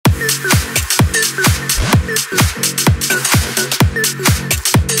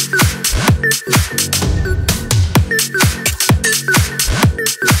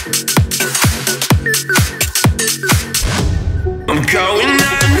I'm going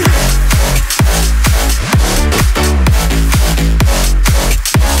on.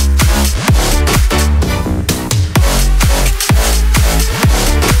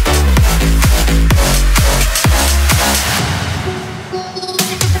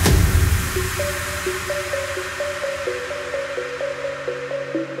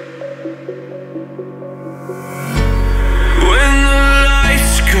 When the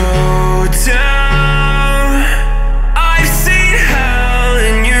lights go down, I've seen hell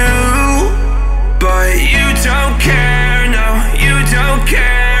in you, but you don't care, no, you don't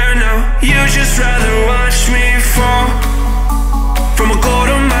care, no. You just rather watch me fall from a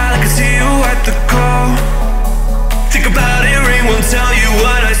quarter mile. I can see you at the call. Think about it, ring won't tell you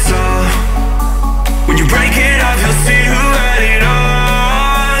what I saw. When you break it off, you'll see who had it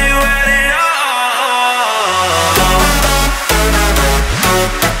all. You had it all.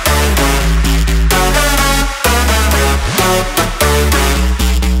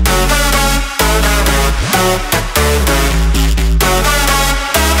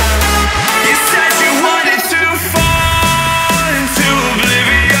 You said you wanted to fall into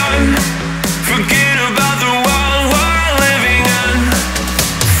oblivion. Forget about the world we're living in.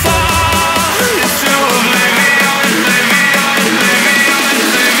 Fall into oblivion, oblivion, oblivion,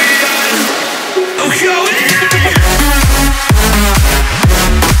 oblivion. I'm going in.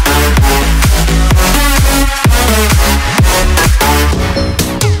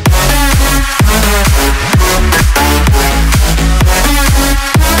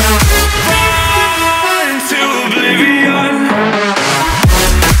 Fall into oblivion.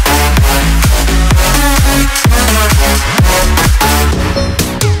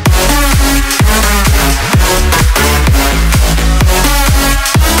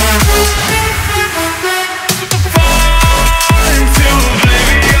 Fall into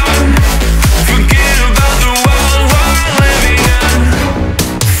oblivion. Forget about the world we're living in.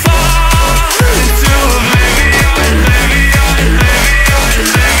 Fall into oblivion, oblivion, oblivion,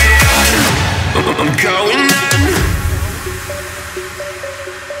 oblivion. I'm going on.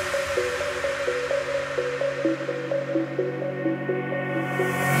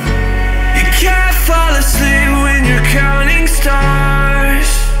 You can't fall asleep when you're counting stars.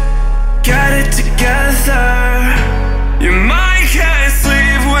 Get it together. Your Micah.